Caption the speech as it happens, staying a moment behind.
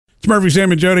Murphy,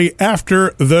 Sam, and Jody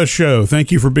after the show.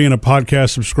 Thank you for being a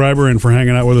podcast subscriber and for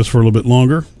hanging out with us for a little bit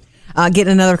longer.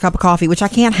 Getting another cup of coffee, which I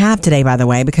can't have today, by the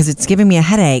way, because it's giving me a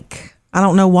headache. I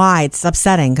don't know why. It's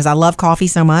upsetting because I love coffee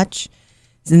so much.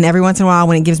 And every once in a while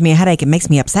when it gives me a headache, it makes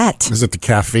me upset. Is it the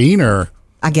caffeine or?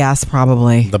 I guess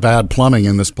probably. The bad plumbing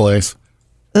in this place.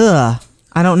 Ugh.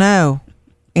 I don't know.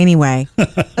 Anyway,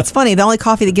 that's funny. The only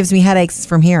coffee that gives me headaches is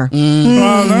from here.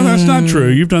 No, that's not true.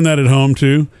 You've done that at home,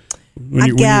 too.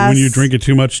 When you drink it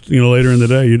too much, later in the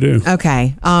day, you do.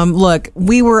 Okay. Look,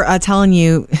 we were telling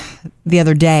you the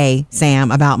other day, Sam,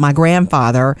 about my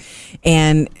grandfather,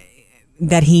 and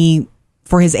that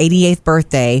for his 88th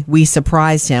birthday, we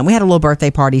surprised him. We had a little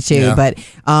birthday party too, but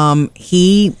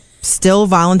he still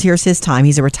volunteers his time.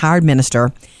 He's a retired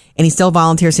minister, and he still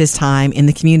volunteers his time in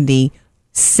the community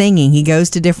singing. He goes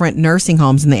to different nursing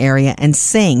homes in the area and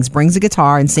sings, brings a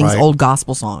guitar and sings old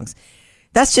gospel songs.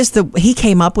 That's just he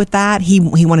came up with that. He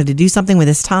wanted to do something with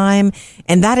his time,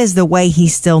 and that is the way he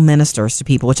still ministers to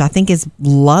people, which I think is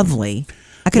lovely.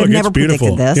 I could have never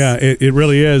predicted this. Yeah, it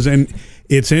really is. And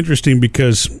it's interesting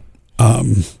because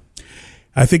I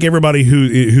think everybody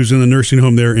who's in the nursing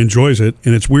home there enjoys it,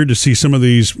 and it's weird to see some of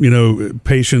these,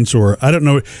 patients or, I don't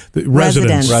know,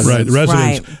 residents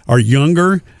are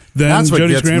younger than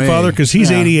Jody's grandfather, because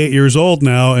he's 88 years old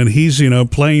now, and he's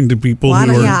playing to people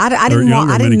who are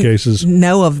younger in many cases.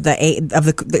 Know of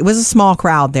it was a small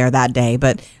crowd there that day,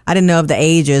 but I didn't know of the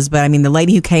ages. But I mean, the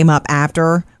lady who came up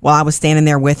after while I was standing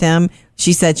there with him,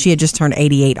 she said she had just turned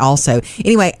 88 also.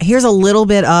 Anyway, here's a little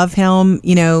bit of him,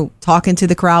 talking to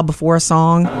the crowd before a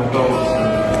song.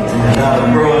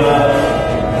 I grew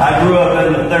up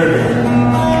in the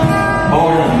 30s,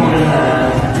 born in 29.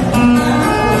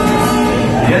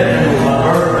 Yesterday was my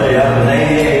birthday. I was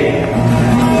 88,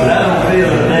 but I don't feel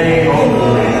a day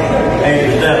over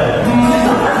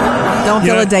 87. Don't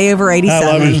feel a day over 87.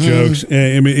 I love his jokes.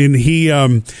 And he,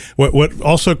 what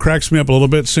also cracks me up a little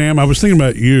bit, Sam, I was thinking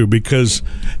about you because,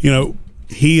 he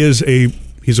was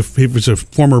a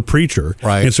former preacher.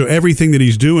 Right. And so everything that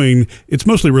he's doing, it's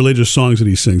mostly religious songs that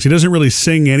he sings. He doesn't really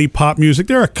sing any pop music.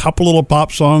 There are a couple little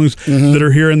pop songs that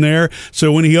are here and there.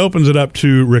 So when he opens it up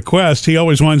to request, he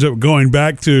always winds up going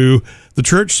back to the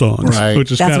church songs. Right.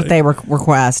 Which is That's what they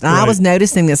request. And I was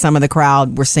noticing that some of the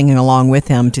crowd were singing along with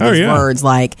him to these words,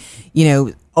 like,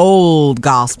 old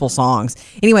gospel songs.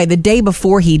 Anyway, the day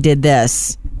before he did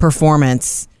this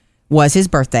performance was his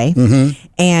birthday,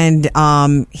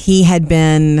 and he had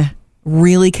been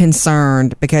really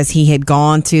concerned because he had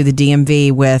gone to the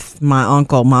DMV with my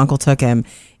uncle. My uncle took him,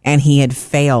 and he had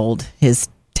failed his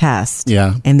test.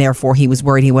 Yeah, and therefore he was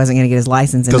worried he wasn't going to get his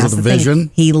license. And because of the vision.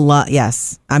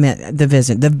 Yes, I meant the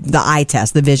vision, the eye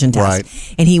test, the vision test,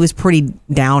 right. And he was pretty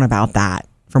down about that,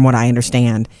 from what I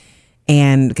understand.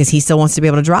 And because he still wants to be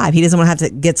able to drive, he doesn't want to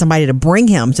have to get somebody to bring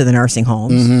him to the nursing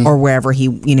homes or wherever he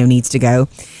needs to go.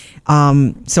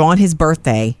 So on his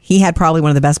birthday, he had probably one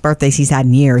of the best birthdays he's had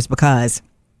in years because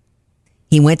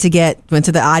he went to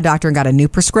the eye doctor and got a new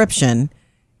prescription,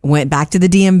 went back to the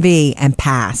DMV and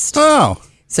passed. Oh.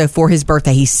 So for his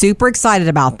birthday, he's super excited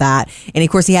about that. And of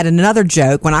course, he had another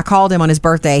joke. When I called him on his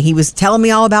birthday, he was telling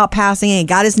me all about passing it and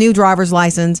got his new driver's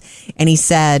license. And he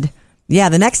said, yeah,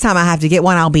 the next time I have to get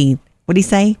one, I'll be, what did he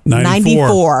say?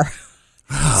 94.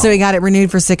 So he got it renewed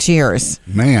for 6 years.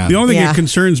 Man. The only thing that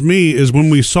concerns me is when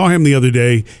we saw him the other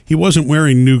day, he wasn't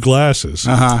wearing new glasses.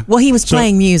 Well, he was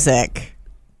playing music.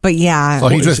 But yeah. So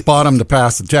he just bought them to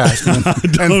pass the test and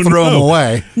throw them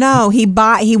away. No, he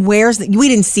wears, we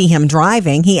didn't see him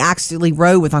driving. He actually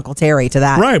rode with Uncle Terry to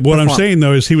that. Right. What I'm saying,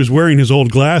 though, is he was wearing his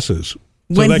old glasses.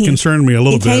 So that concerned me a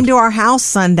little bit. He came to our house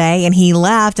Sunday and he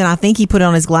left, and I think he put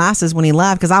on his glasses when he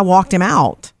left because I walked him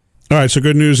out. All right, so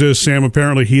good news is, Sam,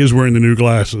 apparently he is wearing the new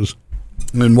glasses.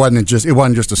 And it wasn't just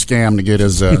a scam to get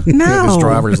his his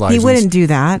driver's license. He wouldn't do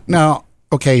that. No.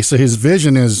 Okay, so his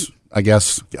vision is, I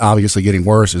guess, obviously getting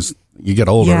worse as you get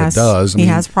older. Yes, it does. He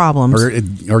has problems.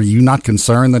 Are you not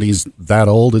concerned that he's that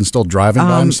old and still driving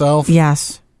by himself?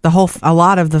 Yes. A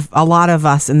lot of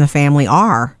us in the family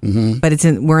are, but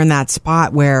we're in that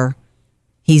spot where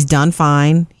he's done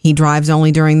fine. He drives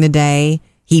only during the day.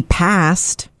 He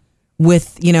passed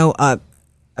with, a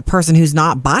person who's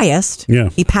not biased. Yeah.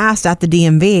 He passed at the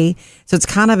DMV. So it's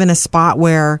kind of in a spot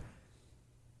where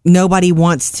nobody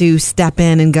wants to step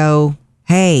in and go,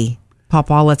 hey,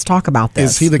 Papa, let's talk about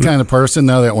this. Is he the kind of person,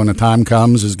 though, that when the time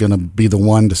comes is going to be the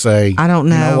one to say, I don't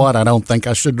know. You know what? I don't think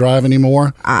I should drive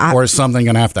anymore? Or is something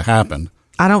going to have to happen?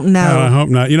 I don't know. I hope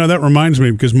not. That reminds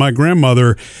me, because my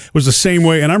grandmother was the same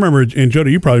way. And I remember, and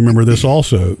Jody, you probably remember this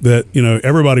also, that,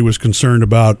 everybody was concerned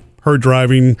about her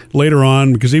driving later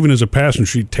on, because even as a passenger,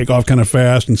 she'd take off kind of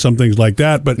fast and some things like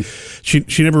that. But she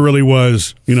never really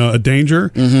was, a danger.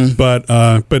 Mm-hmm. But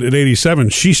at 87,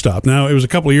 she stopped. Now, it was a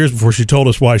couple of years before she told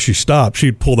us why she stopped.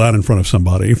 She'd pulled out in front of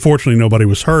somebody. Fortunately, nobody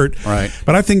was hurt. Right.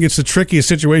 But I think it's the trickiest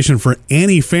situation for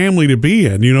any family to be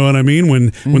in. You know what I mean?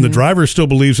 When the driver still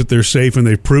believes that they're safe and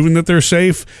they've proven that they're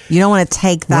safe. You don't want to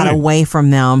take that Right. away from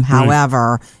them.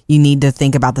 However, you need to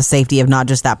think about the safety of not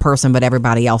just that person, but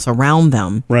everybody else around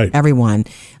them. Right. Everyone.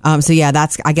 So yeah,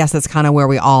 I guess that's kind of where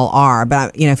we all are.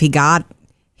 But if he got,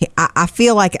 I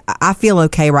feel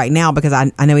okay right now because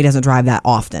I know he doesn't drive that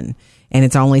often, and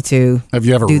it's only to Have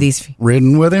you ever do these.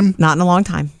 ridden with him? Not in a long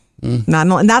time.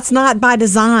 And that's not by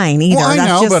design either. Well, I that's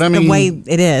know, just but I mean, the way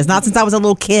it is. Not since I was a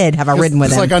little kid have I ridden with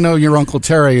It's him. like I know your Uncle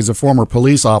Terry is a former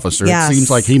police officer. Yes. It seems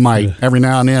like he might every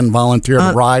now and then volunteer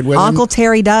to ride with Uncle him.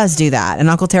 Terry does do that, and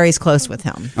Uncle Terry's close with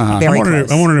him. Very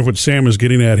close. I'm wondering if what Sam is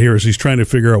getting at here is he's trying to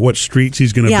figure out what streets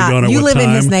he's going to be on at you what live time.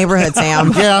 in his neighborhood,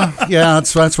 Sam. Yeah,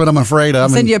 that's what I'm afraid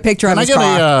of. Send you a picture of Can his I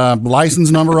car. get a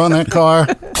license number on that car?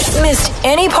 Missed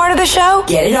any part of the show?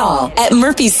 Get it all at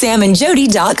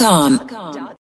murphysamandjody.com.